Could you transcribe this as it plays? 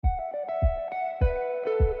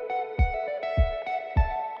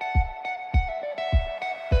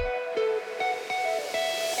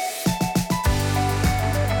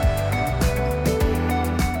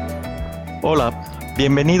Hola,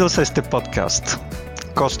 bienvenidos a este podcast,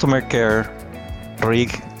 Customer Care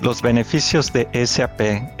RIG, los beneficios de SAP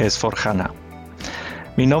S/4HANA.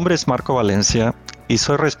 Mi nombre es Marco Valencia y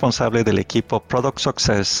soy responsable del equipo Product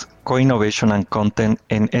Success, Co-Innovation and Content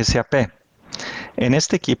en SAP. En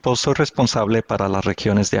este equipo soy responsable para las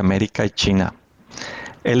regiones de América y China.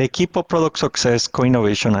 El equipo Product Success,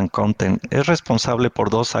 Co-Innovation and Content es responsable por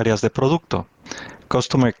dos áreas de producto,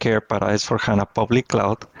 Customer Care para S/4HANA Public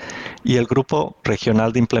Cloud y el Grupo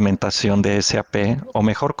Regional de Implementación de SAP, o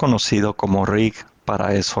mejor conocido como RIG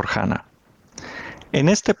para S/4HANA. En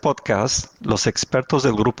este podcast, los expertos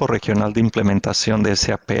del Grupo Regional de Implementación de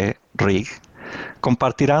SAP RIG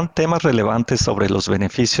compartirán temas relevantes sobre los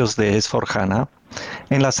beneficios de S/4HANA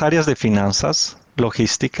en las áreas de finanzas,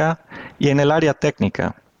 logística y en el área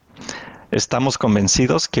técnica. Estamos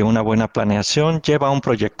convencidos que una buena planeación lleva a un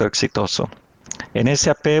proyecto exitoso. En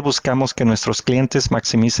SAP buscamos que nuestros clientes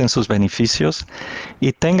maximicen sus beneficios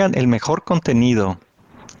y tengan el mejor contenido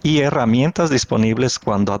y herramientas disponibles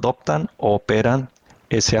cuando adoptan o operan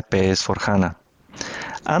SAP S/4HANA.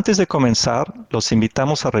 Antes de comenzar, los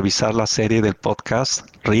invitamos a revisar la serie del podcast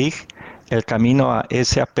RIG, el camino a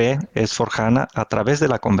SAP S/4HANA a través de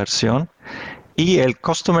la conversión, y el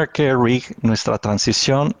Customer Care RIG, nuestra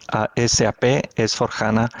transición a SAP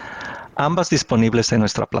S/4HANA, ambas disponibles en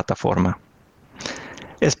nuestra plataforma.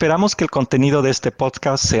 Esperamos que el contenido de este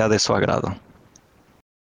podcast sea de su agrado.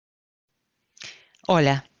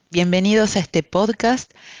 Hola, bienvenidos a este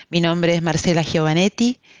podcast. Mi nombre es Marcela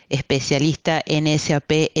Giovanetti, especialista en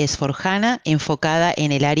SAP S/4HANA, enfocada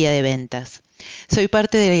en el área de ventas. Soy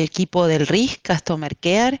parte del equipo del RIG Customer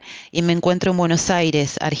Care y me encuentro en Buenos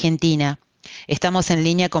Aires, Argentina. Estamos en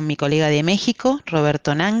línea con mi colega de México,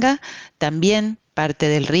 Roberto Nanga, también parte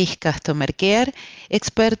del RIG Customer Care,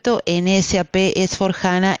 experto en SAP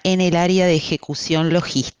S/4HANA en el área de ejecución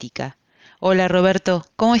logística. Hola Roberto,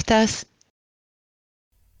 ¿cómo estás?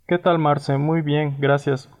 ¿Qué tal, Marce? Muy bien,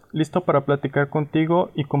 gracias. Listo para platicar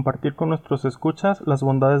contigo y compartir con nuestros escuchas las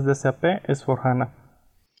bondades de SAP S/4HANA.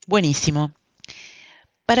 Buenísimo.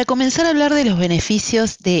 Para comenzar a hablar de los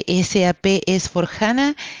beneficios de SAP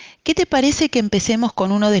S/4HANA, ¿qué te parece que empecemos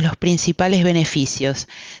con uno de los principales beneficios?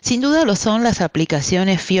 Sin duda lo son las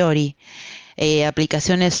aplicaciones Fiori.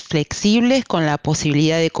 Aplicaciones flexibles con la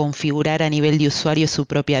posibilidad de configurar a nivel de usuario su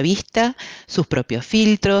propia vista, sus propios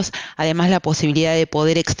filtros, además la posibilidad de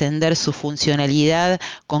poder extender su funcionalidad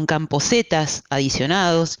con campos zetas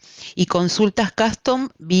adicionados y consultas custom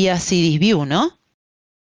vía CDS View, ¿no?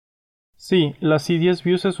 Sí, la CDS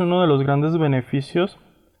Views es uno de los grandes beneficios.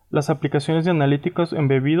 Las aplicaciones de analíticos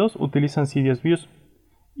embebidos utilizan CDS Views.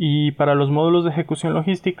 Y para los módulos de ejecución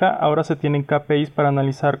logística, ahora se tienen KPIs para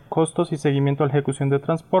analizar costos y seguimiento a la ejecución de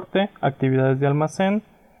transporte, actividades de almacén,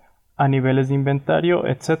 a niveles de inventario,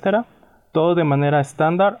 etc. Todo de manera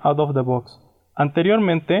estándar, out of the box.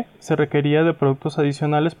 Anteriormente, se requería de productos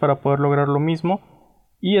adicionales para poder lograr lo mismo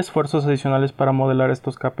y esfuerzos adicionales para modelar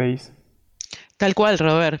estos KPIs. Tal cual,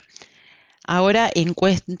 Robert. Ahora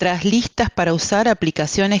encuentras listas para usar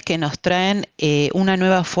aplicaciones que nos traen una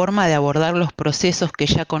nueva forma de abordar los procesos que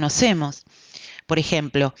ya conocemos. Por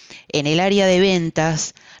ejemplo, en el área de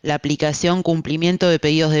ventas, la aplicación Cumplimiento de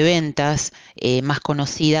Pedidos de Ventas, más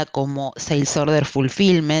conocida como Sales Order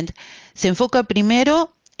Fulfillment, se enfoca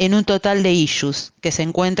primero en un total de issues que se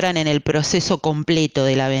encuentran en el proceso completo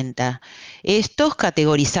de la venta. Estos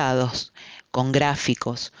categorizados con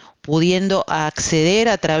gráficos, pudiendo acceder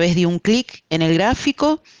a través de un clic en el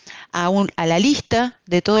gráfico a la lista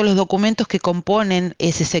de todos los documentos que componen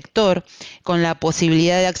ese sector, con la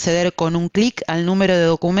posibilidad de acceder con un clic al número de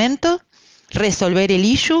documento, resolver el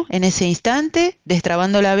issue en ese instante,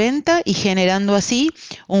 destrabando la venta y generando así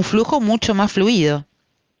un flujo mucho más fluido.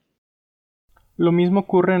 Lo mismo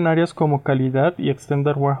ocurre en áreas como calidad y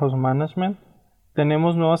Extended Warehouse Management.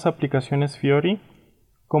 Tenemos nuevas aplicaciones Fiori,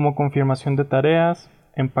 como confirmación de tareas,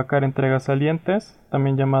 empacar entregas salientes,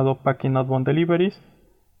 también llamado Packing Outbound Deliveries,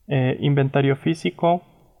 inventario físico,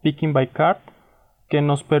 Picking by Cart, que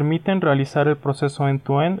nos permiten realizar el proceso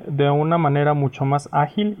end-to-end de una manera mucho más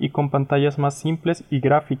ágil y con pantallas más simples y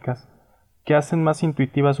gráficas, que hacen más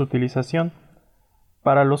intuitiva su utilización.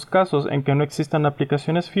 Para los casos en que no existan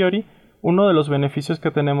aplicaciones Fiori, uno de los beneficios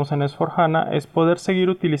que tenemos en S/4HANA es poder seguir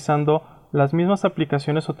utilizando las mismas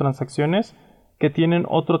aplicaciones o transacciones que tienen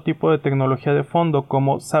otro tipo de tecnología de fondo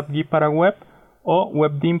como SAP GUI para web o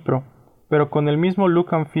WebDynPro, pero con el mismo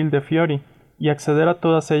look and feel de Fiori y acceder a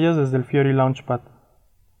todas ellas desde el Fiori Launchpad.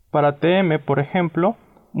 Para TM, por ejemplo,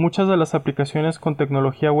 muchas de las aplicaciones con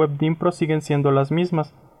tecnología WebDynPro siguen siendo las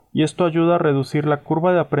mismas y esto ayuda a reducir la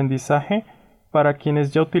curva de aprendizaje para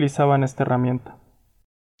quienes ya utilizaban esta herramienta.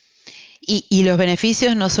 Y los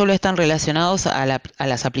beneficios no solo están relacionados a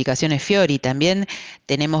las aplicaciones Fiori, también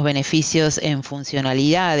tenemos beneficios en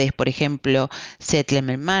funcionalidades, por ejemplo,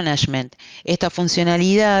 Settlement Management. Esta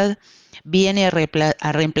funcionalidad viene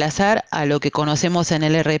a reemplazar a lo que conocemos en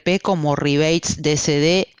el RP como rebates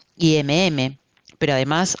DCD y MM, pero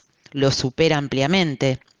además lo supera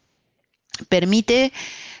ampliamente. Permite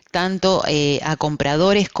tanto a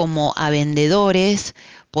compradores como a vendedores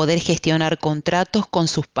poder gestionar contratos con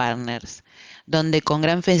sus partners, donde con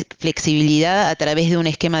gran flexibilidad a través de un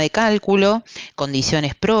esquema de cálculo,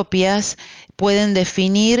 condiciones propias, pueden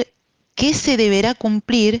definir qué se deberá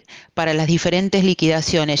cumplir para las diferentes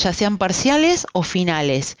liquidaciones, ya sean parciales o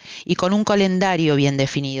finales, y con un calendario bien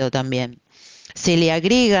definido también. Se le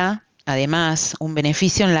agrega además un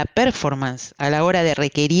beneficio en la performance a la hora de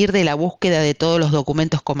requerir de la búsqueda de todos los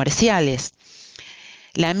documentos comerciales.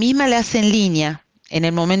 La misma la hace en línea en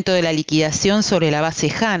el momento de la liquidación sobre la base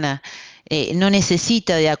HANA. No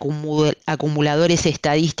necesita de acumuladores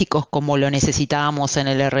estadísticos como lo necesitábamos en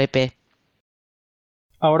el RP.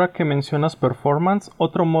 Ahora que mencionas performance,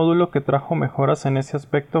 otro módulo que trajo mejoras en ese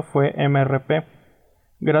aspecto fue MRP.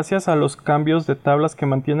 Gracias a los cambios de tablas que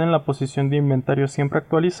mantienen la posición de inventario siempre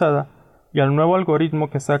actualizada y al nuevo algoritmo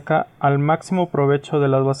que saca al máximo provecho de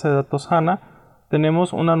la base de datos HANA,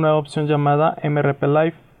 tenemos una nueva opción llamada MRP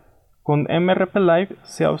Live. Con MRP Live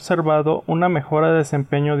se ha observado una mejora de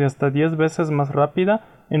desempeño de hasta 10 veces más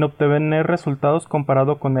rápida en obtener resultados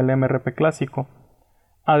comparado con el MRP clásico.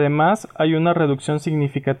 Además, hay una reducción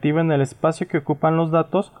significativa en el espacio que ocupan los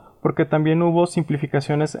datos porque también hubo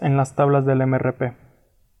simplificaciones en las tablas del MRP.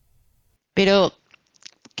 Pero,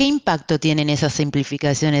 ¿qué impacto tienen esas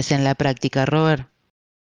simplificaciones en la práctica, Robert?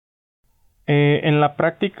 En la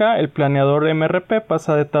práctica, el planeador MRP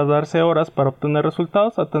pasa de tardarse horas para obtener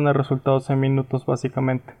resultados a tener resultados en minutos,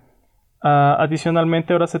 básicamente.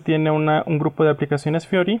 Adicionalmente, ahora se tiene un grupo de aplicaciones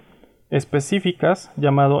Fiori específicas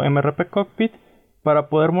llamado MRP Cockpit para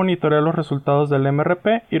poder monitorear los resultados del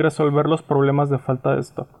MRP y resolver los problemas de falta de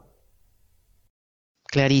stock.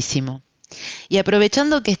 Clarísimo. Y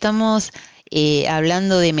aprovechando que estamos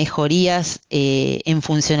hablando de mejorías en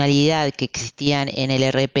funcionalidad que existían en el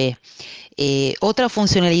RP, otra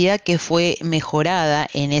funcionalidad que fue mejorada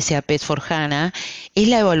en SAP S/4HANA es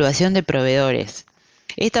la evaluación de proveedores.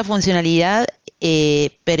 Esta funcionalidad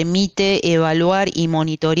permite evaluar y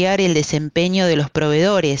monitorear el desempeño de los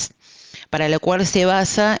proveedores, para lo cual se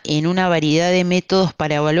basa en una variedad de métodos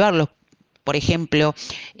para evaluarlos. Por ejemplo,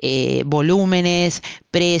 volúmenes,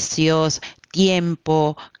 precios,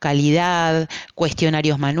 tiempo, calidad,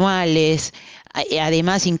 cuestionarios manuales.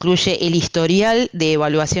 Además, incluye el historial de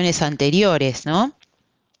evaluaciones anteriores, ¿no?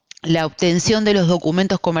 La obtención de los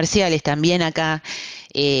documentos comerciales también acá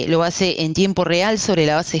lo hace en tiempo real sobre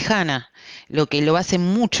la base HANA, lo que lo hace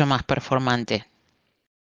mucho más performante.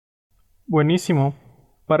 Buenísimo.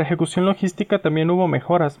 Para ejecución logística también hubo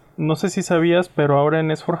mejoras. No sé si sabías, pero ahora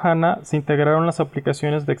en S/4HANA se integraron las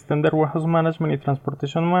aplicaciones de Extended Warehouse Management y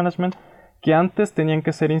Transportation Management que antes tenían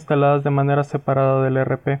que ser instaladas de manera separada del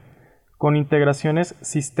ERP, con integraciones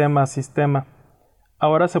sistema a sistema.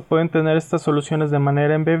 Ahora se pueden tener estas soluciones de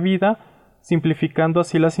manera embebida, simplificando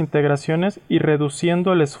así las integraciones y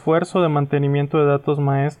reduciendo el esfuerzo de mantenimiento de datos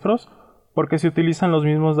maestros, porque se utilizan los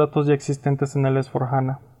mismos datos ya existentes en el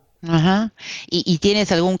S/4HANA. Ajá. ¿Y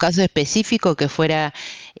tienes algún caso específico que fuera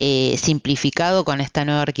simplificado con esta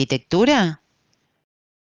nueva arquitectura?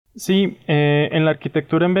 Sí, en la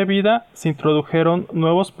arquitectura embebida se introdujeron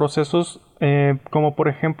nuevos procesos como por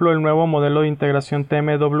ejemplo el nuevo modelo de integración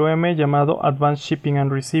TMWM llamado Advanced Shipping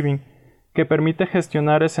and Receiving, que permite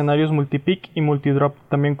gestionar escenarios multipick y multidrop,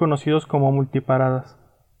 también conocidos como multiparadas.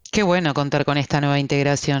 Qué bueno contar con esta nueva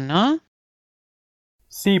integración, ¿no?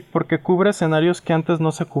 Sí, porque cubre escenarios que antes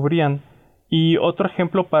no se cubrían. Y otro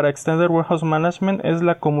ejemplo para Extended Warehouse Management es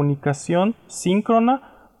la comunicación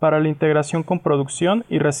síncrona para la integración con producción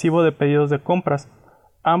y recibo de pedidos de compras,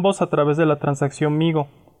 ambos a través de la transacción MIGO,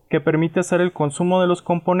 que permite hacer el consumo de los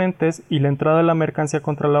componentes y la entrada de la mercancía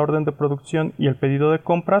contra la orden de producción y el pedido de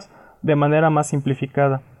compras de manera más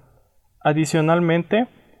simplificada. Adicionalmente,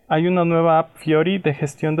 hay una nueva app Fiori de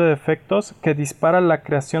gestión de defectos que dispara la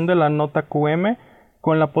creación de la nota QM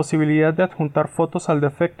con la posibilidad de adjuntar fotos al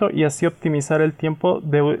defecto y así optimizar el tiempo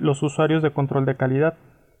de los usuarios de control de calidad.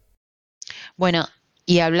 Bueno,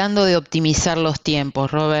 y hablando de optimizar los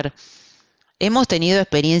tiempos, Robert, hemos tenido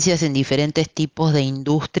experiencias en diferentes tipos de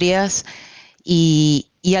industrias y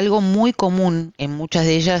algo muy común en muchas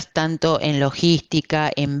de ellas, tanto en logística,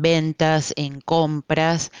 en ventas, en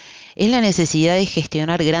compras, es la necesidad de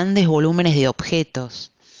gestionar grandes volúmenes de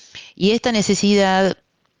objetos. Y esta necesidad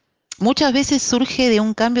muchas veces surge de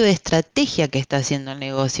un cambio de estrategia que está haciendo el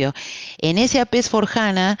negocio. En SAP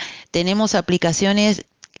S/4HANA tenemos aplicaciones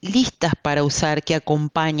listas para usar que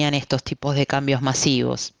acompañan estos tipos de cambios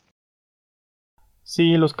masivos.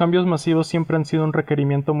 Sí, los cambios masivos siempre han sido un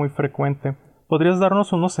requerimiento muy frecuente. ¿Podrías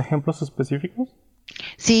darnos unos ejemplos específicos?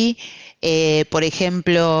 Sí, por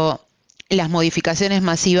ejemplo, las modificaciones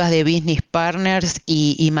masivas de business partners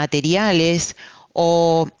y materiales,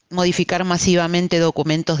 o modificar masivamente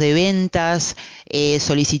documentos de ventas,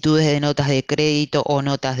 solicitudes de notas de crédito o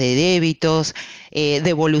notas de débitos,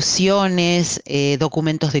 devoluciones,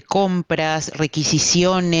 documentos de compras,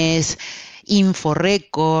 requisiciones,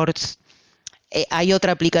 inforecords. Hay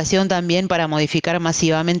otra aplicación también para modificar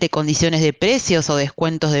masivamente condiciones de precios o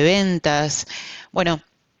descuentos de ventas. Bueno,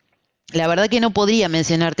 la verdad que no podría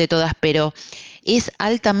mencionarte todas, pero es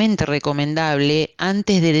altamente recomendable,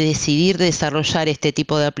 antes de decidir desarrollar este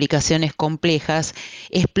tipo de aplicaciones complejas,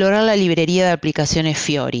 explorar la librería de aplicaciones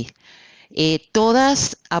Fiori.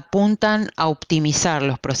 Todas apuntan a optimizar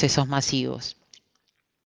los procesos masivos.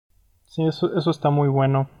 Sí, eso está muy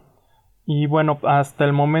bueno. Y bueno, hasta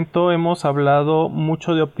el momento hemos hablado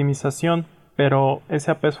mucho de optimización, pero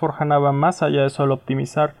SAP S/4HANA va más allá de solo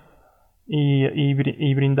optimizar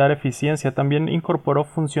y brindar eficiencia. También incorporó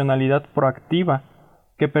funcionalidad proactiva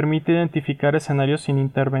que permite identificar escenarios sin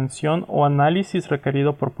intervención o análisis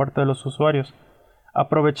requerido por parte de los usuarios,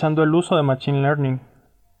 aprovechando el uso de Machine Learning.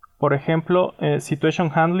 Por ejemplo,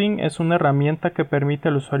 Situation Handling es una herramienta que permite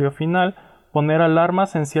al usuario final poner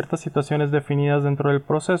alarmas en ciertas situaciones definidas dentro del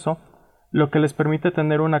proceso, lo que les permite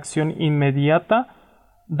tener una acción inmediata,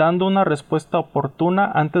 dando una respuesta oportuna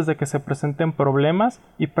antes de que se presenten problemas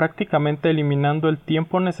y prácticamente eliminando el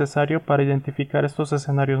tiempo necesario para identificar estos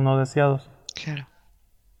escenarios no deseados. Claro.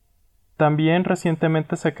 También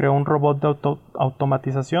recientemente se creó un robot de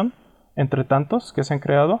automatización, entre tantos que se han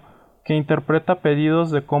creado, que interpreta pedidos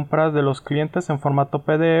de compras de los clientes en formato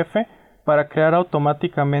PDF para crear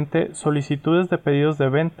automáticamente solicitudes de pedidos de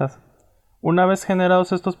ventas. Una vez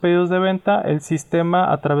generados estos pedidos de venta, el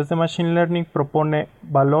sistema a través de Machine Learning propone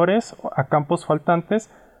valores a campos faltantes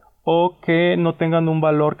o que no tengan un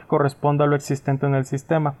valor que corresponda a lo existente en el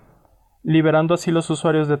sistema, liberando así los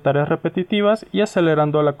usuarios de tareas repetitivas y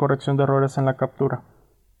acelerando la corrección de errores en la captura.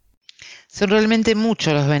 Son realmente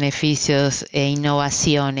muchos los beneficios e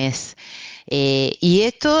innovaciones. Y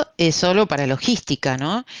esto es solo para logística,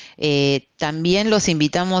 ¿no? También los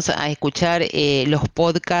invitamos a escuchar los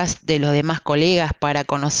podcasts de los demás colegas para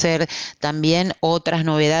conocer también otras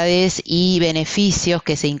novedades y beneficios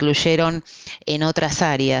que se incluyeron en otras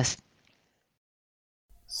áreas.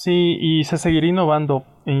 Sí, y se seguirá innovando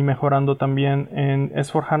y mejorando también. En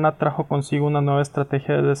S/4HANA trajo consigo una nueva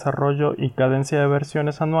estrategia de desarrollo y cadencia de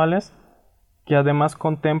versiones anuales, que además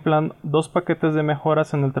contemplan 2 paquetes de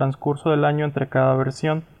mejoras en el transcurso del año entre cada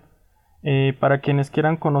versión. Para quienes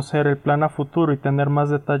quieran conocer el plan a futuro y tener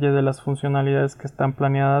más detalle de las funcionalidades que están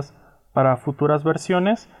planeadas para futuras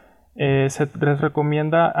versiones, se les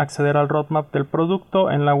recomienda acceder al roadmap del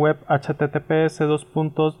producto en la web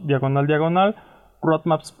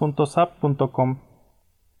https://roadmaps.sap.com.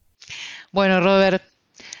 Bueno, Robert,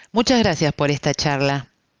 muchas gracias por esta charla.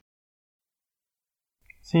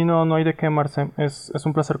 Sí, no hay de qué, Marce. Es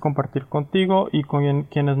un placer compartir contigo y con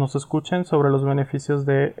quienes nos escuchen sobre los beneficios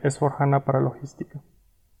de S/4HANA para logística.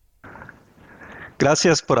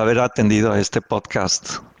 Gracias por haber atendido a este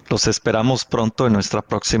podcast. Los esperamos pronto en nuestra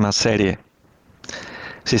próxima serie.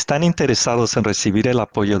 Si están interesados en recibir el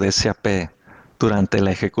apoyo de SAP durante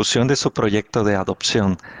la ejecución de su proyecto de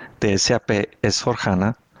adopción de SAP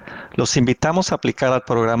S/4HANA, los invitamos a aplicar al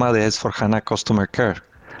programa de S/4HANA Customer Care.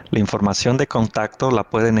 La información de contacto la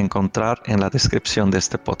pueden encontrar en la descripción de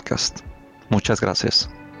este podcast. Muchas gracias.